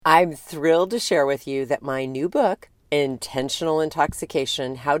I'm thrilled to share with you that my new book, Intentional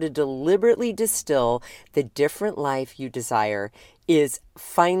Intoxication: How to Deliberately Distill the Different Life You Desire, is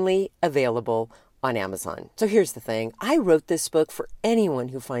finally available on Amazon. So here's the thing. I wrote this book for anyone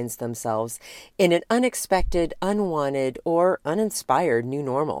who finds themselves in an unexpected, unwanted, or uninspired new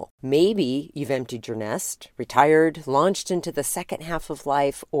normal. Maybe you've emptied your nest, retired, launched into the second half of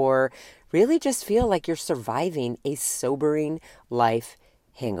life, or really just feel like you're surviving a sobering life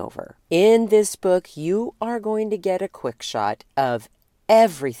hangover. In this book, you are going to get a quick shot of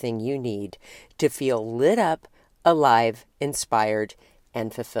everything you need to feel lit up, alive, inspired,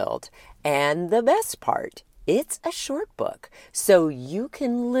 and fulfilled. And the best part, it's a short book, so you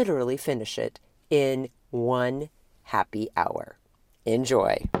can literally finish it in one happy hour.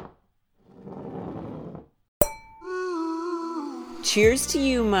 Enjoy. Cheers to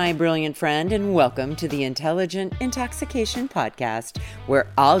you, my brilliant friend, and welcome to the Intelligent Intoxication Podcast, where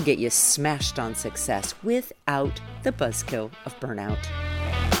I'll get you smashed on success without the buzzkill of burnout.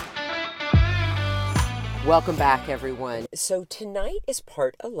 Welcome back, everyone. So tonight is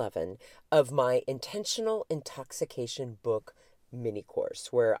part 11 of my Intentional Intoxication book mini course,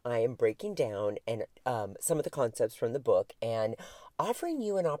 where I am breaking down some of the concepts from the book and offering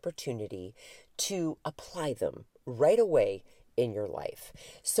you an opportunity to apply them right away in your life.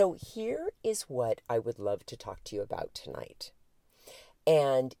 So here is what I would love to talk to you about tonight.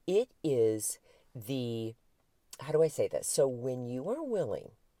 And it is how do I say this? So when you are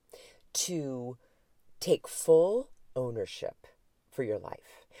willing to take full ownership for your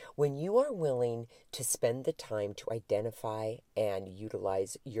life, when you are willing to spend the time to identify and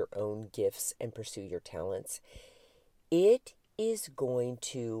utilize your own gifts and pursue your talents, it is going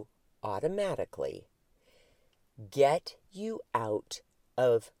to automatically get you out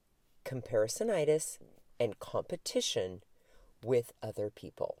of comparisonitis and competition with other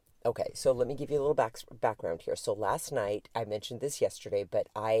people. Okay, so let me give you a little background here. So last night, I mentioned this yesterday, but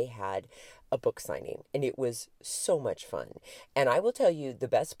I had a book signing and it was so much fun. And I will tell you, the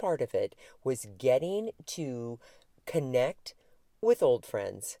best part of it was getting to connect with old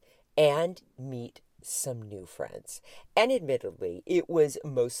friends and meet some new friends. And admittedly, it was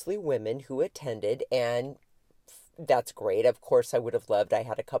mostly women who attended, and that's great. Of course, I would have loved, I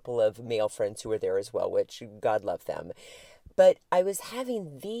had a couple of male friends who were there as well, which God love them. But I was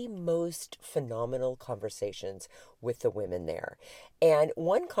having the most phenomenal conversations with the women there. And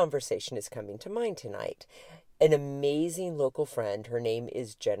one conversation is coming to mind tonight. An amazing local friend, her name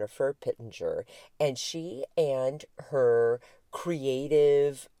is Jennifer Pittenger, and she and her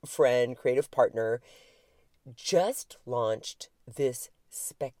creative friend, creative partner, just launched this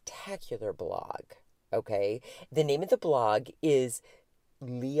spectacular blog. Okay, the name of the blog is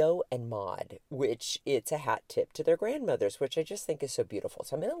Leo and Maud, which it's a hat tip to their grandmothers, which I just think is so beautiful.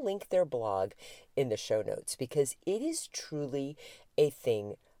 So I'm going to link their blog in the show notes because it is truly a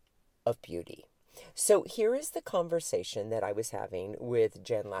thing of beauty. So here is the conversation that I was having with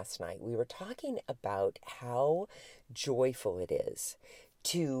Jen last night. We were talking about how joyful it is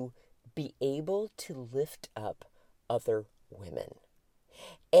to be able to lift up other women.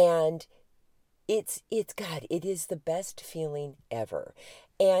 And God, it is the best feeling ever.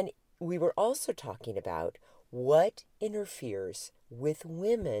 And we were also talking about what interferes with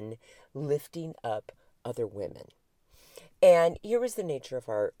women lifting up other women. And here is the nature of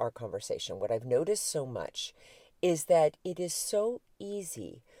our conversation. What I've noticed so much is that it is so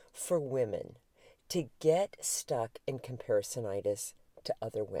easy for women to get stuck in comparisonitis to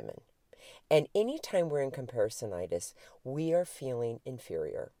other women. And anytime we're in comparisonitis, we are feeling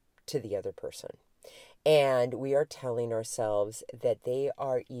inferior to the other person. And we are telling ourselves that they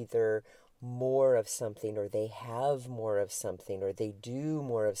are either more of something, or they have more of something, or they do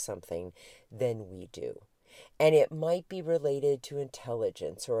more of something than we do. And it might be related to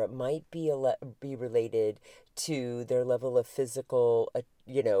intelligence, or it might be related to their level of physical,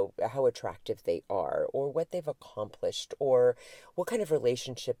 how attractive they are, or what they've accomplished, or what kind of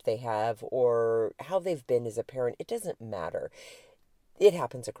relationship they have, or how they've been as a parent. It doesn't matter. It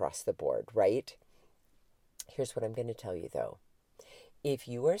happens across the board, right? Here's what I'm going to tell you, though. If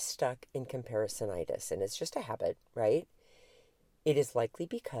you are stuck in comparisonitis, and it's just a habit, right? It is likely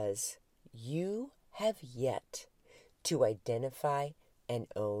because you have yet to identify and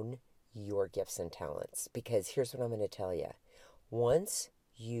own your gifts and talents. Because here's what I'm going to tell you. Once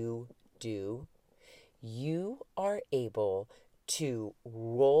you do, you are able to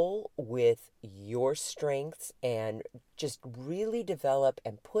roll with your strengths and just really develop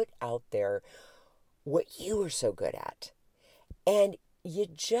and put out there what you are so good at. And you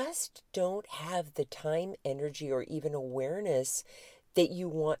just don't have the time, energy, or even awareness that you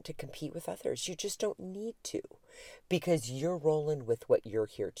want to compete with others. You just don't need to, because you're rolling with what you're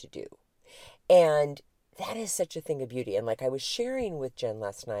here to do. And that is such a thing of beauty. And like I was sharing with Jen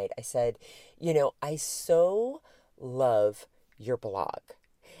last night, I said, I so love your blog.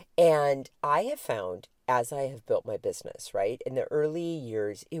 And I have found, as I have built my business, right, in the early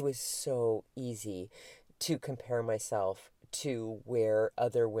years, it was so easy to compare myself to where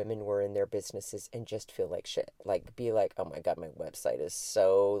other women were in their businesses and just feel like shit. Like, be like, oh my God, my website is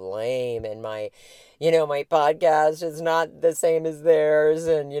so lame, and my podcast is not the same as theirs,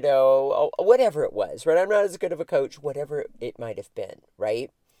 and, whatever it was, right? I'm not as good of a coach, whatever it might have been, right?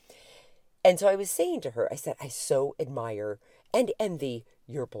 And so I was saying to her, I said, I so admire and envy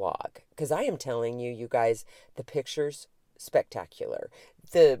your blog, because I am telling you, you guys, the pictures, spectacular.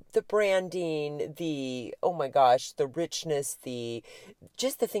 The branding, oh my gosh, the richness,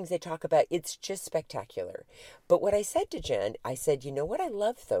 just the things they talk about, it's just spectacular. But what I said to Jen, I said, you know what I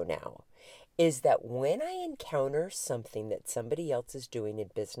love though now, is that when I encounter something that somebody else is doing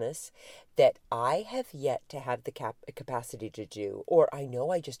in business that I have yet to have the capacity to do, or I know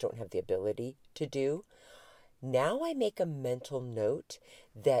I just don't have the ability to do, now I make a mental note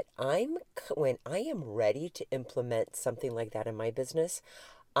that when I am ready to implement something like that in my business,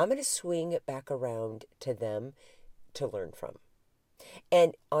 I'm going to swing it back around to them to learn from.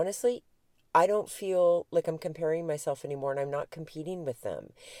 And honestly, I don't feel like I'm comparing myself anymore, and I'm not competing with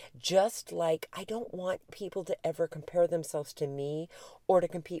them. Just like I don't want people to ever compare themselves to me or to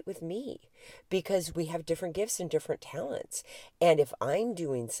compete with me, because we have different gifts and different talents. And if I'm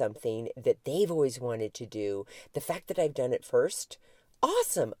doing something that they've always wanted to do, the fact that I've done it first,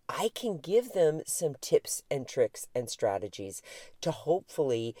 awesome. I can give them some tips and tricks and strategies to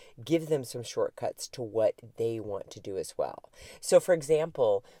hopefully give them some shortcuts to what they want to do as well. So for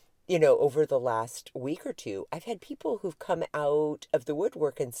example, over the last week or two, I've had people who've come out of the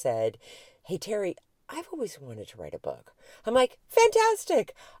woodwork and said, hey, Terry, I've always wanted to write a book. I'm like,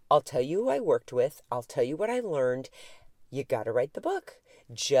 fantastic. I'll tell you who I worked with. I'll tell you what I learned. You got to write the book.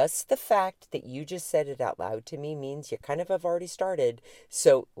 Just the fact that you just said it out loud to me means you kind of have already started.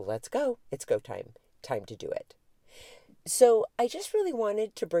 So let's go. It's go time. Time to do it. So I just really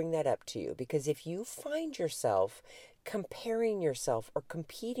wanted to bring that up to you, because if you find yourself comparing yourself or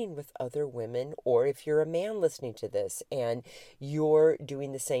competing with other women, or if you're a man listening to this and you're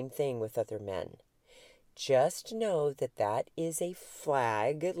doing the same thing with other men, just know that that is a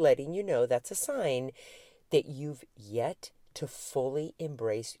flag letting you know, that's a sign that you've yet to fully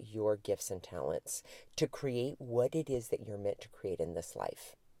embrace your gifts and talents to create what it is that you're meant to create in this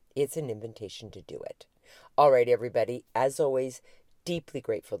life. It's an invitation to do it. All right, everybody, as always, deeply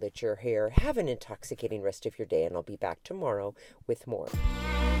grateful that you're here. Have an intoxicating rest of your day, and I'll be back tomorrow with more.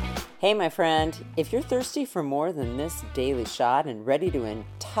 Hey, my friend, if you're thirsty for more than this daily shot and ready to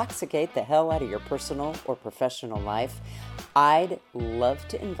intoxicate the hell out of your personal or professional life, I'd love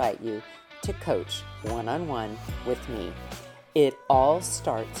to invite you to coach one-on-one with me. It all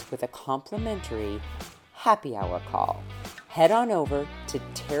starts with a complimentary happy hour call. Head on over to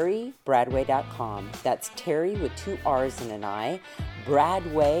terrybradway.com. That's Terry with 2 R's and an I.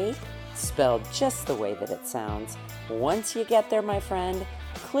 Bradway, spelled just the way that it sounds. Once you get there, my friend,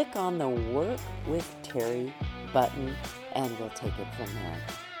 click on the Work with Terry button, and we'll take it from there.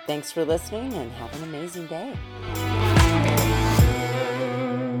 Thanks for listening, and have an amazing day.